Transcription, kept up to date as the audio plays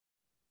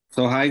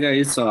So hi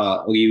guys,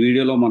 ఈ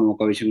వీడియోలో మనం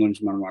ఒక విషయం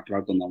గురించి మనం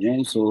మాట్లాడుకుందాము.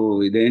 సో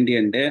ఇదేంటి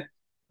అంటే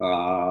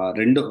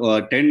రెండు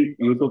 10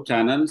 YouTube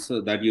channels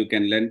that you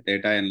can learn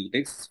data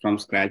analytics from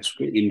scratch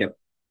to in depth.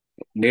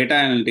 Data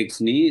analytics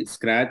ని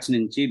స్క్రాచ్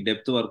నుంచి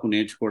డెప్త్ వరకు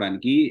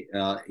నేర్చుకోవడానికి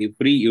ఈ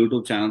ఫ్రీ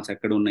యూట్యూబ్ ఛానల్స్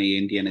ఎక్కడ ఉన్నాయి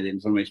ఏంటి అనేది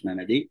ఇన్ఫర్మేషన్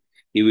అనేది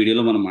ఈ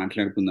వీడియోలో మనం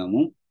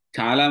మాట్లాడుకుందాము.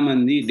 చాలా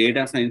మంది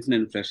డేటా సైన్స్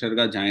నేను ఫ్రెషర్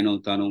గా జాయిన్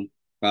అవుతాను,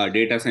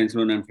 డేటా సైన్స్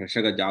లో నేను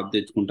ఫ్రెషర్ గా జాబ్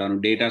తెచ్చుకుంటాను,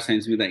 డేటా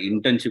సైన్స్ మీద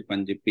ఇంటర్న్షిప్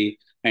అని చెప్పి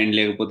అండ్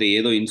లేకపోతే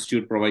ఏదో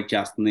ఇన్స్టిట్యూట్ ప్రొవైడ్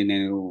చేస్తుంది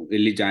నేను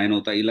వెళ్ళి జాయిన్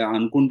అవుతా ఇలా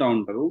అనుకుంటా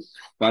ఉంటారు.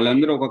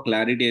 వాళ్ళందరూ ఒక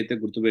క్లారిటీ అయితే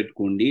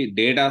గుర్తుపెట్టుకోండి,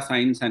 డేటా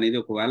సైన్స్ అనేది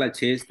ఒకవేళ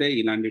చేస్తే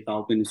ఇలాంటి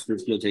టాప్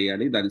ఇన్స్టిట్యూట్స్ లో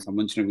చేయాలి. దానికి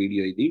సంబంధించిన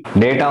వీడియో ఇది.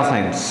 Data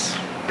science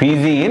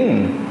PG in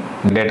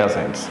data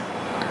science.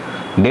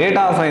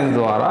 Data science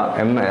ద్వారా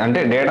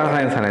అంటే డేటా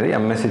సైన్స్ అనేది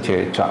ఎంఎస్సి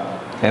చేయొచ్చా?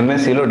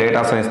 ఎంఎస్సిలో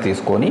డేటా సైన్స్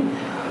తీసుకొని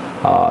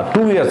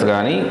 2 years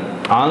కానీ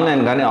ఆన్లైన్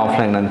కానీ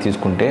ఆఫ్లైన్ కానీ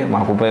తీసుకుంటే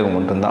మాకు ఉపయోగం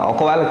ఉంటుందా?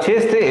 ఒకవేళ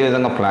చేస్తే ఏ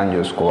విధంగా ప్లాన్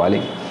చేసుకోవాలి?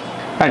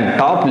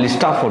 And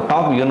list of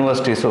top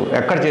universities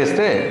ఎక్కడ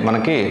చేస్తే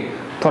మనకి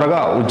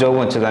త్వరగా ఉద్యోగం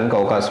వచ్చేదానికి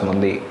అవకాశం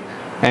ఉంది?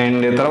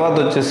 అండ్ తర్వాత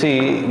వచ్చేసి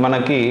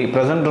మనకి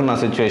ప్రజెంట్ ఉన్న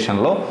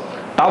సిచ్యువేషన్లో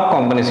టాప్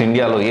కంపెనీస్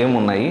ఇండియాలో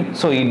ఏమున్నాయి?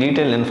 సో ఈ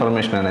డీటెయిల్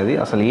ఇన్ఫర్మేషన్ అనేది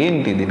అసలు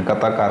ఏంటి, దీని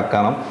కథ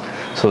కార్ఖానం,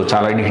 సో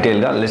చాలా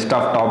డీటెయిల్గా list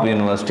of top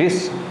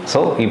universities. So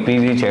ఈ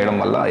పీజీ చేయడం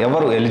వల్ల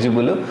ఎవరు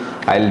ఎలిజిబుల్,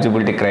 ఆ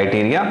ఎలిజిబిలిటీ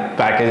క్రైటీరియా,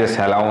 ప్యాకేజెస్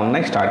ఎలా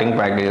ఉన్నాయి, స్టార్టింగ్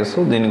ప్యాకేజెస్,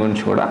 దీని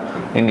గురించి కూడా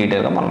ఇన్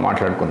డీటెయిల్గా మనం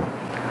మాట్లాడుకుందాం.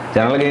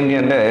 జనరల్గా ఏంటి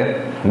అంటే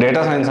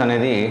డేటా సైన్స్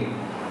అనేది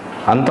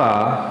అంత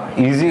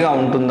ఈజీగా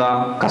ఉంటుందా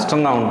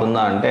కష్టంగా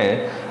ఉంటుందా అంటే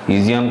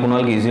ఈజీ అనుకున్న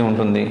వాళ్ళకి ఈజీ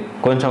ఉంటుంది.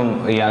 కొంచెం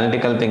ఈ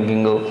అనలిటికల్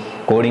థింకింగ్,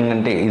 కోడింగ్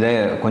అంటే ఇదే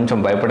కొంచెం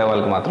భయపడే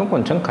వాళ్ళకి మాత్రం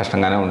కొంచెం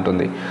కష్టంగానే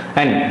ఉంటుంది.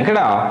 అండ్ ఇక్కడ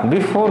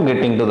before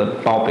getting to the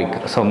topic,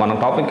 so మన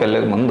టాపిక్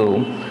వెళ్ళే ముందు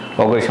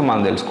ఒక విషయం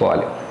మనం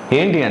తెలుసుకోవాలి.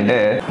 ఏంటి అంటే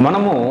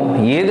మనము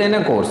ఏదైనా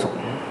కోర్సు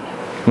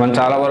మనం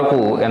చాలా వరకు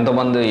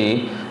ఎంతమంది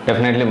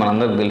డెఫినెట్లీ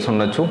మనందరికి తెలిసి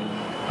ఉండొచ్చు.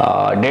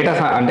 డేటా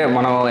అంటే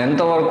మనం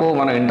ఎంతవరకు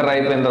మనం ఇంటర్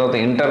అయిపోయిన తర్వాత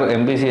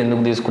ఎంపీసీ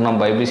ఎందుకు తీసుకున్నాం,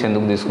 బైపీసీ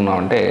ఎందుకు తీసుకున్నాం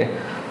అంటే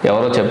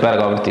ఎవరో చెప్పారు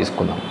కాబట్టి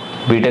తీసుకున్నాం.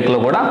 బీటెక్లో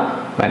కూడా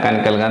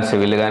మెకానికల్ కానీ,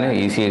 సివిల్ కానీ,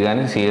 ఈసీ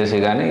కానీ, సిఎస్సి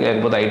కానీ,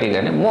 లేకపోతే ఐటీ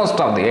కానీ మోస్ట్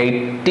ఆఫ్ ది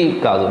 80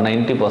 కాదు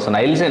 90%,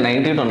 I will say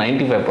 90 to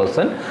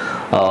 95%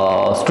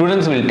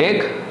 students will take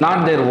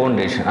not their own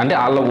decision. అంటే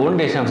వాళ్ళ ఓన్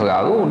డెసిషన్స్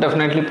కాదు,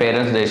 డెఫినెట్లీ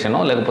పేరెంట్స్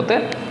డెసిషనో లేకపోతే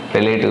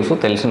రిలేటివ్స్,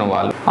 తెలిసిన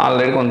వాళ్ళు,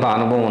 ఆల్రెడీ కొంత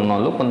అనుభవం ఉన్న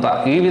వాళ్ళు, కొంత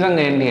ఈ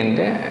విధంగా ఏంటి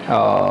అంటే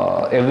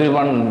every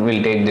one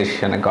will take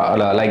decision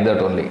like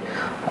that only.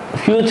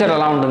 Future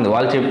ఎలా ఉంటుంది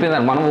వాళ్ళు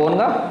చెప్పేదాన్ని మనం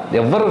ఓన్గా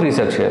ఎవ్వరు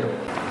రీసెర్చ్ చేయరు.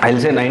 I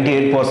will say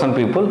 98%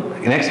 people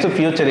next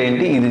future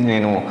ఏంటి, ఇది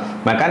నేను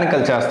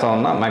మెకానికల్ చేస్తా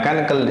ఉన్నా,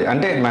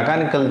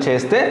 మెకానికల్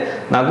చేస్తే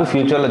నాకు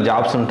ఫ్యూచర్లో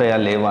జాబ్స్ ఉంటాయా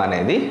లేవా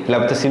అనేది,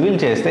 లేకపోతే సివిల్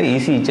చేస్తే,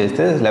 ఈసీ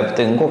చేస్తే,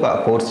 లేకపోతే ఇంకొక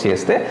కోర్స్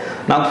చేస్తే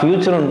నాకు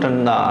ఫ్యూచర్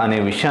ఉంటుందా అనే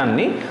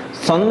విషయాన్ని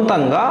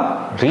సొంతంగా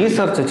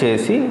రీసెర్చ్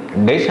చేసి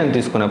డెసిషన్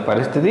తీసుకునే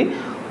పరిస్థితి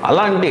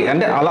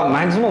అలా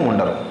మ్యాక్సిమం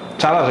ఉండరు,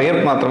 చాలా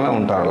రేర్ మాత్రమే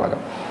ఉంటారు అలాగా.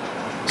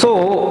 సో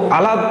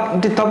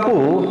అలాంటి తప్పు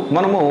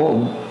మనము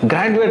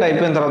గ్రాడ్యుయేట్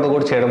అయిపోయిన తర్వాత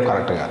కూడా చేయడం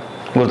కరెక్ట్ కాదు,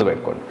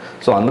 గుర్తుపెట్టుకోండి.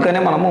 సో అందుకనే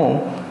మనము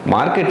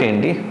మార్కెట్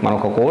ఏంటి, మనం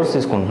ఒక కోర్స్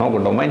తీసుకుంటున్నాం, ఒక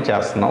డొమైన్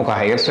చేస్తున్నాం, ఒక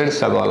హైయర్ స్టడీస్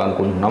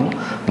చదవాలనుకుంటున్నాం,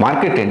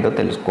 మార్కెట్ ఏంటో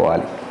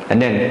తెలుసుకోవాలి.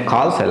 అండ్ దెన్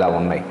కాల్స్ ఎలా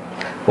ఉన్నాయి,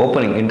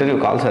 ఇంటర్వ్యూ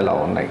కాల్స్ ఎలా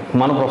ఉన్నాయి,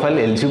 మన ప్రొఫైల్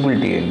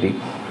ఎలిజిబిలిటీ ఏంటి,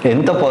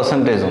 ఎంత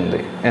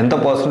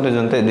పర్సంటేజ్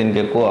ఉంటే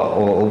దీనికి ఎక్కువ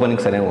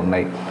ఓపెనింగ్స్ అనేవి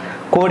ఉన్నాయి,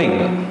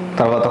 కోడింగ్,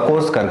 తర్వాత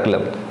కోర్స్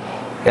కరికులం,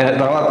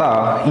 తర్వాత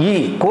ఈ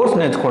కోర్స్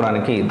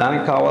నేర్చుకోవడానికి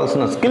దానికి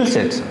కావాల్సిన స్కిల్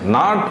సెట్స్,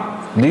 నాట్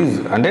దీస్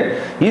అంటే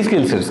ఈ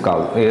స్కిల్ సెట్స్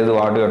కాదు, ఏదో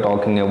what you're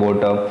talking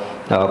about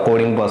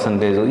coding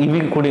percentage,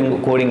 ఇవి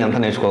కోడింగ్ అంతా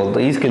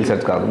నేర్చుకోగలుగుతాం, ఈ స్కిల్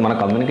సెట్స్ కాదు. మన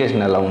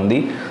కమ్యూనికేషన్ ఎలా ఉంది,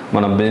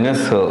 మన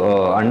బిజినెస్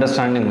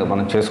అండర్స్టాండింగ్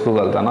మనం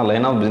చేసుకోగలుగుతానా,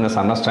 లైన్ ఆఫ్ బిజినెస్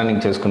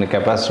అండర్స్టాండింగ్ చేసుకునే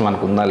కెపాసిటీ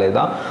మనకు ఉందా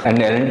లేదా,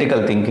 అండ్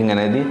అనలిటికల్ థింకింగ్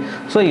అనేది.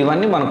 సో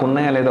ఇవన్నీ మనకు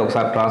ఉన్నాయా లేదా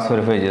ఒకసారి క్రాస్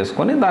వెరిఫై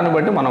చేసుకొని దాన్ని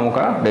బట్టి మనం ఒక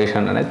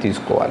డెసిషన్ అనేది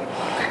తీసుకోవాలి.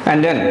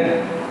 And then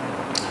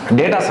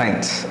data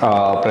science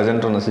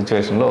present ఉన్న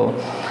సిచ్యువేషన్లో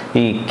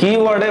ఈ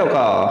కీవర్డే ఒక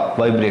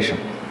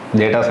వైబ్రేషన్.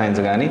 డేటా సైన్స్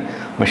కానీ,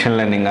 మెషిన్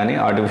లెర్నింగ్ కానీ,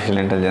 ఆర్టిఫిషియల్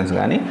ఇంటెలిజెన్స్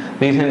కానీ,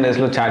 రీసెంట్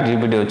డేస్లో చాట్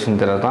జీపీటీ వచ్చిన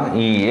తర్వాత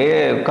ఈ ఏఐ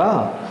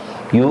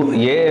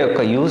యొక్క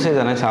యూసేజ్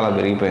అనేది చాలా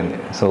పెరిగిపోయింది.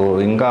 సో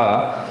ఇంకా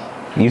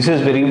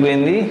యూసేజ్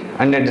పెరిగిపోయింది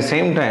and at the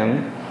same time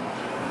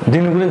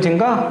దీని గురించి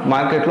ఇంకా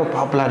మార్కెట్లో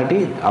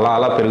పాపులారిటీ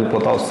అలా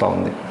పెరిగిపోతూ వస్తూ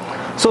ఉంది.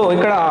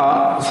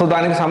 సో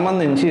దానికి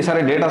సంబంధించి సరే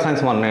డేటా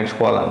సైన్స్ మనం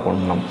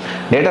నేర్చుకోవాలనుకుంటున్నాం.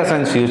 డేటా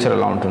సైన్స్ ఫ్యూచర్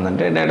ఎలా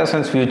ఉంటుందంటే data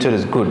science future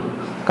is good,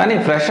 కానీ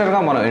ఫ్రెషర్గా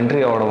మనం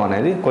ఎంట్రీ అవ్వడం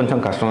అనేది కొంచెం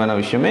కష్టమైన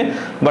విషయమే.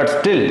 బట్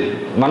స్టిల్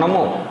మనము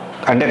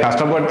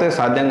కష్టపడితే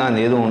సాధ్యంగా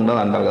ఏదో ఉండదు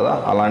అంటారు కదా,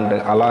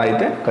 అలా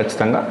అయితే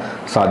ఖచ్చితంగా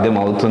సాధ్యం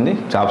అవుతుంది,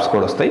 జాబ్స్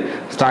కూడా వస్తాయి.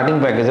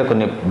 స్టార్టింగ్ ప్యాకేజే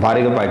కొన్ని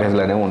భారీగా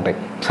ప్యాకేజీలు అనేవి ఉంటాయి.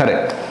 సరే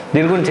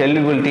దీని గురించి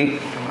ఎలిజిబిలిటీ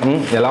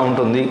ఎలా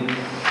ఉంటుంది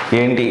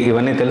ఏంటి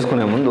ఇవన్నీ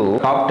తెలుసుకునే ముందు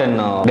టాప్ 10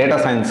 డేటా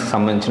సైన్స్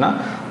సంబంధించిన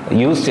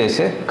యూజ్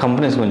చేసే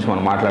కంపెనీస్ గురించి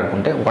మనం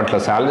మాట్లాడుకుంటే, వాటిలో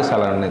శాలరీస్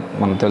ఎలా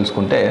మనం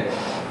తెలుసుకుంటే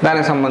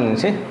దానికి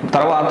సంబంధించి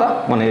తర్వాత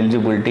మన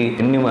ఎలిజిబిలిటీ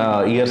ఎన్ని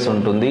ఇయర్స్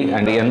ఉంటుంది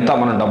అండ్ ఎంత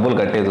మనం డబ్బులు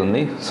కట్టేది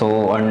ఉంది, సో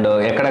అండ్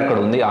ఎక్కడెక్కడ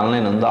ఉంది,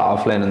 ఆన్లైన్ ఉందా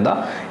ఆఫ్లైన్ ఉందా,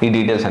 ఈ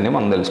డీటెయిల్స్ అన్ని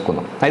మనం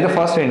తెలుసుకుందాం. అయితే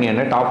ఫస్ట్ ఏంటి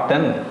అంటే టాప్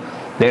 10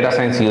 డేటా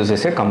సైన్స్ యూజ్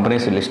చేసే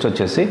కంపెనీస్ లిస్ట్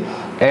వచ్చేసి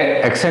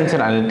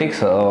Accenture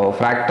analytics,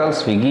 fractal,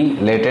 Swiggy,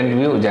 latent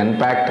view,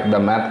 Genpact, the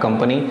math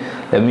company,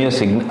 Mu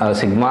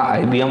sigma,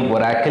 IBM,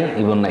 Oracle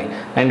ఇవి ఉన్నాయి.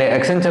 అండ్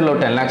ఎక్సెంచర్లో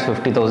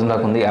 10,50,000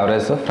 దాకా ఉంది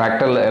యావరేజ్,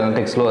 ఫ్రాక్టల్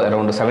అనలిటిక్స్లో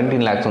అరౌండ్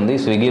 17 lakhs ఉంది,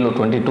 స్విగ్గీలో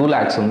 22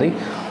 lakhs ఉంది,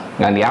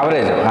 అండ్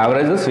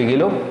యావరేజ్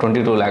స్విగ్గీలో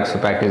 22 lakhs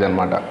ప్యాకేజ్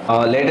అనమాట.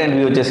 లేటెంట్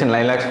వ్యూ వచ్చేసి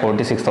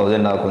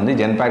 9,46,000 దాకా ఉంది,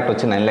 జెన్పాక్ట్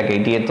వచ్చి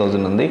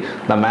 9,88,000 ఉంది,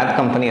 ద మ్యాథ్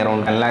కంపెనీ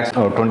అరౌండ్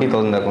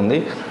 10,20,000 దాకా ఉంది,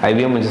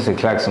 ఐబిఎం వచ్చి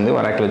 6 lakhs ఉంది,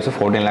 వరాకిల్ వచ్చి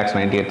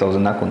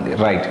 14,98,000 దాకా ఉంది.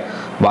 రైట్,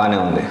 బాగానే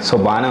ఉంది. సో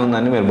బాగానే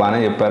ఉందని మీరు బాగానే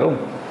చెప్పారు.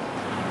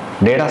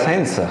 డేటా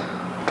సైన్స్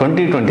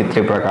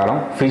 2023 ప్రకారం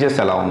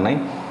ఫీచర్స్ ఎలా ఉన్నాయి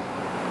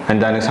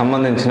అండ్ దానికి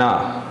సంబంధించిన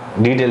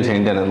డీటెయిల్స్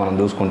ఏంటి అనేది మనం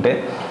చూసుకుంటే,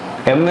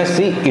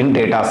 ఎంఎస్సి ఇన్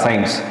డేటా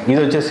సైన్స్ ఇది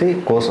వచ్చేసి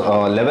కోర్స్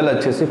లెవెల్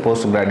వచ్చేసి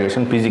పోస్ట్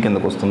గ్రాడ్యుయేషన్ పీజీ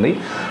కిందకు వస్తుంది.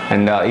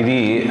 అండ్ ఇది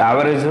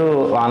యావరేజ్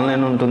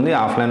ఆన్లైన్ ఉంటుంది,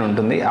 ఆఫ్లైన్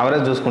ఉంటుంది.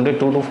 యావరేజ్ చూసుకుంటే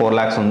 2 to 4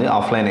 lakhs ఉంది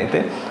ఆఫ్లైన్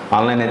అయితే,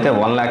 ఆన్లైన్ అయితే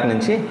 1 lakh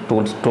నుంచి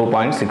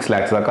 2.6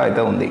 lakhs దాకా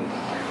అయితే ఉంది.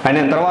 అండ్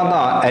దాని తర్వాత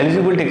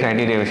ఎలిజిబిలిటీ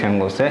క్రైటీరియా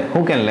విషయానికి వస్తే హూ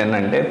కెన్ లెర్న్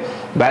అంటే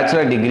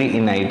bachelor degree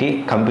in IT,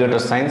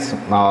 computer science,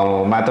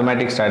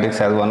 mathematics, statics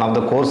as one of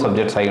the core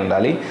subjects అయి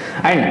ఉండాలి.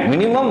 అండ్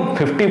మినిమం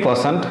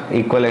 50%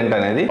 ఈక్వలెంట్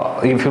అనేది,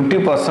 ఈ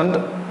 50%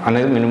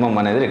 అనేది మినిమం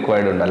అనేది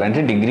రిక్వైర్డ్ ఉండాలి.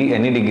 అంటే డిగ్రీ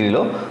ఎనీ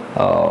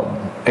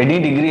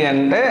డిగ్రీ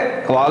అంటే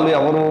వాళ్ళు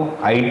ఎవరు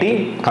ఐటీ,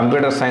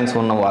 కంప్యూటర్ సైన్స్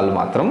ఉన్న వాళ్ళు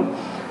మాత్రం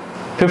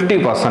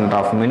 50%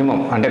 ఆఫ్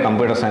మినిమం, అంటే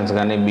కంప్యూటర్ సైన్స్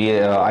కానీ బిఏ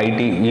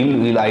ఐటీ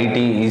వీళ్ళు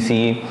ఐటీ,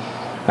 ఈసీఈ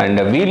అండ్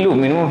వీళ్ళు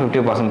మినిమం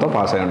 50%తో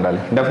పాస్ అయి ఉండాలి.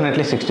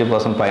 డెఫినెట్లీ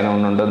 60% పైన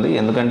ఉంటుంది,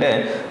 ఎందుకంటే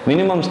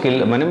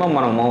మినిమం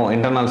మనము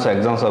ఇంటర్నల్స్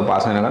ఎగ్జామ్స్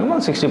పాస్ అయినా కానీ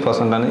మనం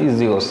 60% అనేది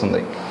ఈజీగా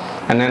వస్తుంది.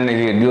 అండ్ దెన్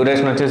ఇది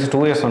డ్యూరేషన్ వచ్చేసి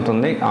 2 years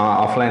ఉంటుంది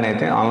ఆఫ్లైన్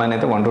అయితే, ఆన్లైన్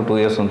అయితే 1 to 2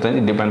 years ఉంటుంది.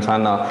 It depends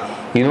on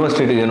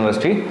university to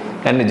university.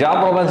 And job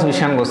profiles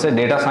విషయానికి వస్తే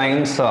data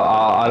science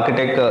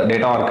architect,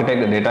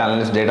 data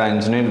analyst, data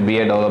engineer,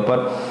 BA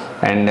developer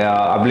and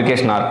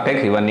application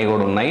architect ఇవన్నీ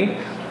కూడా ఉన్నాయి.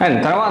 అండ్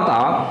తర్వాత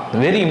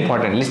very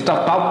important list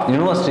of top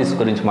universities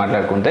గురించి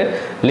మాట్లాడుకుంటే,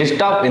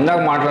 లిస్ట్ ఆఫ్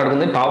ఇందాక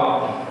మాట్లాడుకుంది top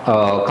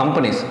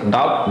companies,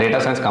 top data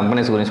science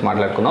companies గురించి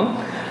మాట్లాడుకుందాం.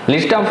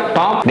 List of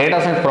top data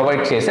science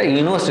provide చేసే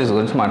యూనివర్సిటీస్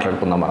గురించి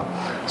మాట్లాడుకుందాం మనం.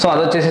 సో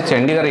అది వచ్చేసి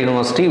Chandigarh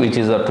university which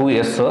is 2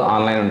 years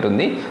online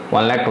ఉంటుంది,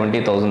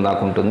 1,20,000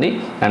 దాకా ఉంటుంది.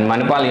 And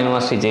Manipal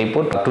university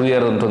Jaipur 2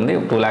 year ఉంటుంది,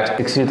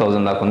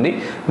 2,60,000 దాకా ఉంది.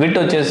 విట్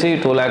వచ్చేసి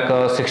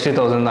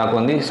 2,60,000 దాకా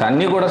ఉంది.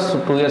 అన్నీ కూడా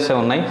 2 years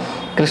ఉన్నాయి.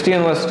 క్రిస్టి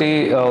యూనివర్సిటీ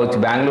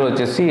బెంగళూరు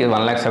వచ్చేసి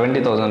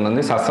 1,70,000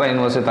 ఉంది. సస్రా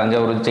యూనివర్సిటీ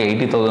తంజావూరు వచ్చి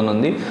 80,000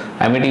 ఉంది.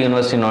 ఎంఐటి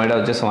యూనివర్సిటీ నోయిడా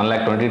వచ్చేసి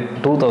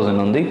 1,22,000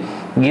 ఉంది.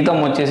 గీతం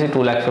వచ్చేసి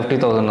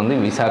 2,50,000 ఉంది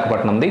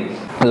విశాఖపట్నంది.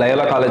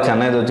 లయోలా కాలేజ్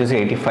చెన్నైది వచ్చేసి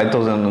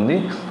 85,000 ఉంది.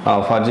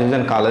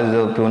 ఫర్జూజన్ కాలేజ్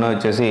పూణే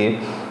వచ్చేసి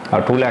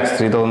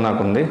 2,03,000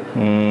 దాకా ఉంది.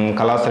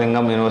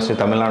 కళాశ్రీలింగం యూనివర్సిటీ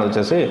తమిళనాడు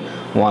వచ్చేసి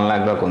 1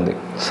 lakh దాకా ఉంది.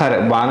 సరే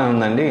బాగానే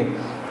ఉందండి.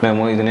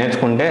 మేము ఇది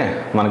నేర్చుకుంటే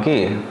మనకి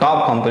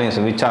టాప్ కంపెనీస్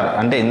విచ్ ఆర్,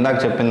 అంటే ఇందాక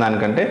చెప్పిన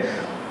దానికంటే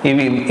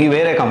ఈ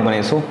వేరే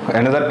companies,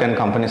 another 10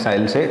 companies I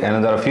will say,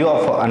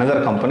 another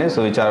companies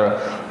which are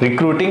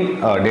recruiting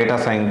data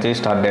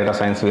scientist or data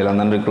science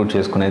వీళ్ళందరినీ రిక్రూట్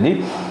చేసుకునేది.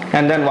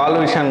 అండ్ దెన్ వాళ్ళ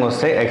విషయానికి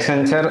వస్తే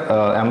Accenture,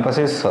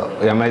 emphasis,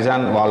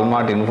 Amazon,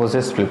 Walmart,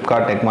 Infosys,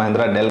 Flipkart, tech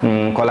Mahindra, del,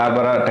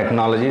 కొలాబరా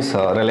technologies,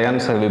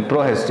 Reliance,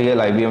 Wipro,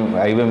 HCl,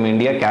 IBM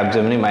India,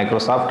 Capgemini,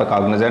 Microsoft,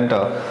 Cognizant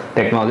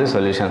technology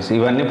solutions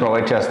ఇవన్నీ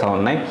provide చేస్తూ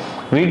ఉన్నాయి.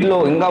 వీటిలో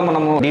ఇంకా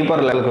మనము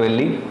డీపర్ లెవెల్కి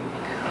వెళ్ళి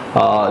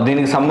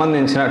దీనికి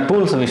సంబంధించిన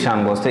టూల్స్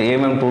విషయానికి వస్తే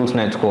ఏమేమి టూల్స్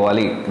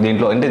నేర్చుకోవాలి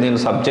దీంట్లో అంటే,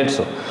 దీంట్లో సబ్జెక్ట్స్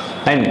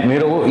అండ్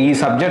మీరు ఈ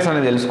సబ్జెక్ట్స్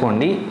అనేది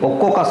తెలుసుకోండి.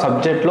 ఒక్కొక్క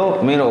సబ్జెక్ట్లో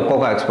మీరు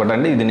ఒక్కొక్క ఎక్స్పర్ట్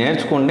అండి. ఇది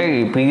నేర్చుకుంటే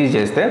ఈ పీజీ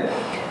చేస్తే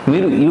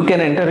మీరు యూ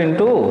కెన్ ఎంటర్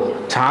ఇంటూ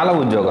చాలా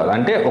ఉద్యోగాలు.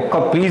 అంటే ఒక్క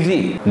పీజీ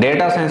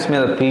డేటా సైన్స్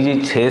మీద పీజీ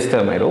చేస్తే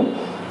మీరు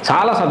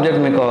చాలా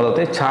సబ్జెక్ట్ మీకు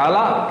అవుతాయి,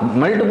 చాలా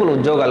మల్టిపుల్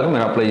ఉద్యోగాలకు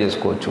మీరు అప్లై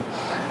చేసుకోవచ్చు.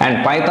 అండ్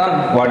పైథాన్,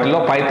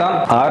 వాటిలో పైథాన్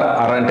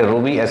ఆర్ అంటే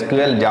ruby,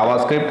 SQL, Java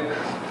script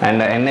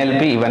and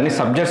NLP ఇవన్నీ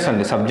సబ్జెక్ట్స్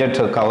అండి.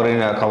 సబ్జెక్ట్స్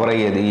కవర్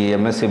అయ్యేది ఈ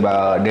ఎంఎస్సి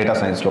డేటా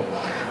సైన్స్లో.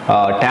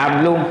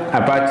 Tableau,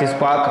 Apache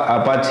spark,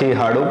 Apache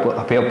Hadoop,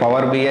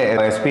 power BI,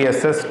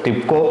 SPSS,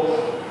 టిప్కో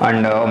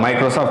and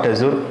Microsoft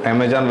Azure,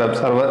 Amazon web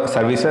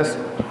services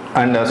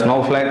and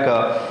Snowflake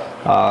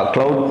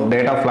cloud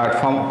data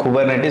platform,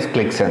 Kubernetes,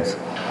 క్లిక్సెన్స్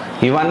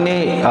ఇవన్నీ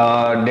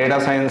data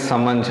science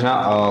సంబంధించిన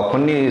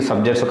కొన్ని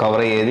subjects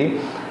cover అయ్యేది.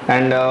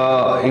 And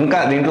ఇంకా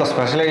దీంట్లో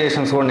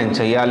స్పెషలైజేషన్స్ కూడా నేను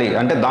చేయాలి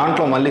అంటే,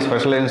 దాంట్లో మళ్ళీ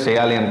స్పెషలైజేషన్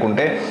చేయాలి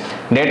అనుకుంటే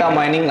data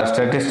mining,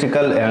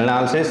 statistical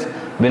analysis,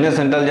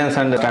 business intelligence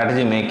and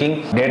strategy making,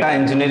 data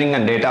engineering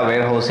and data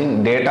wear housing,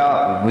 data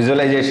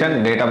visualisation,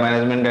 data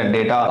management and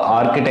data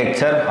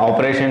architecture,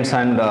 operations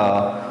and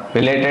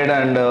related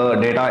and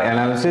data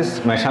analysis,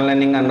 machine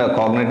learning and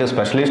cognitive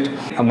specialist,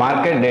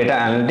 market data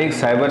analytics,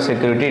 cyber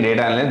security,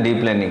 data analytics,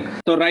 deep learning.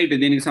 So right,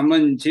 దీనికి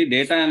సంబంధించి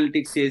data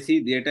analytics చేసి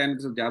data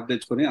analytics job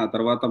తెచ్చుకొని ఆ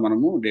తర్వాత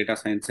మనము data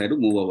science side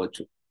move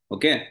అవ్వచ్చు.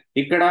 Okay,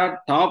 ఇక్కడ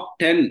top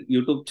 10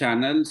 YouTube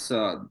channels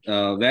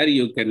where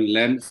you can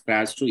learn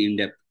scratch to in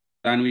depth.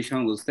 దాని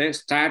విషయం చూస్తే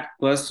start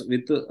first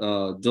with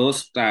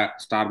Jose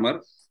Starmer.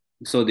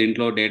 So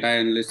దీంట్లో డేటా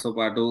అనలిస్ట్ తో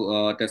పాటు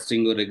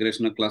testing,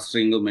 regression,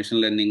 clustering,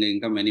 machine learning,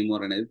 ఇంకా మెనీ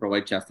మోర్ అనేది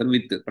ప్రొవైడ్ చేస్తారు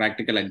with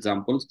practical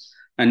examples.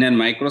 And then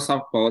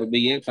Microsoft power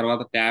BA,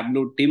 తర్వాత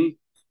ట్యాబ్లూ టిమ్,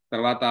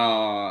 తర్వాత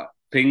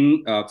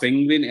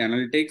penguin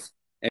analytics,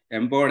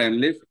 empowered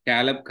analyst,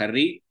 క్యాలబ్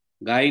curry,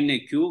 గాయన్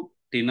cube,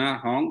 టినా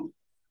Hong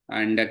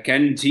and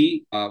can G,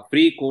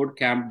 free code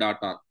camp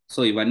dot R. So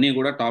ఇవన్నీ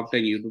కూడా top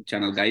 10 YouTube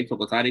channel guys,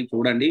 ఒకసారి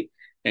చూడండి.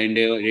 And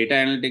data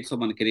analytics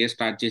మన career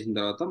start చేసిన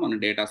తర్వాత మనం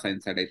డేటా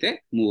సైన్స్ సైడ్ అయితే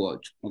మూవ్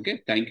అవ్వచ్చు. Okay,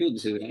 thank you.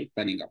 This is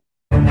signing up.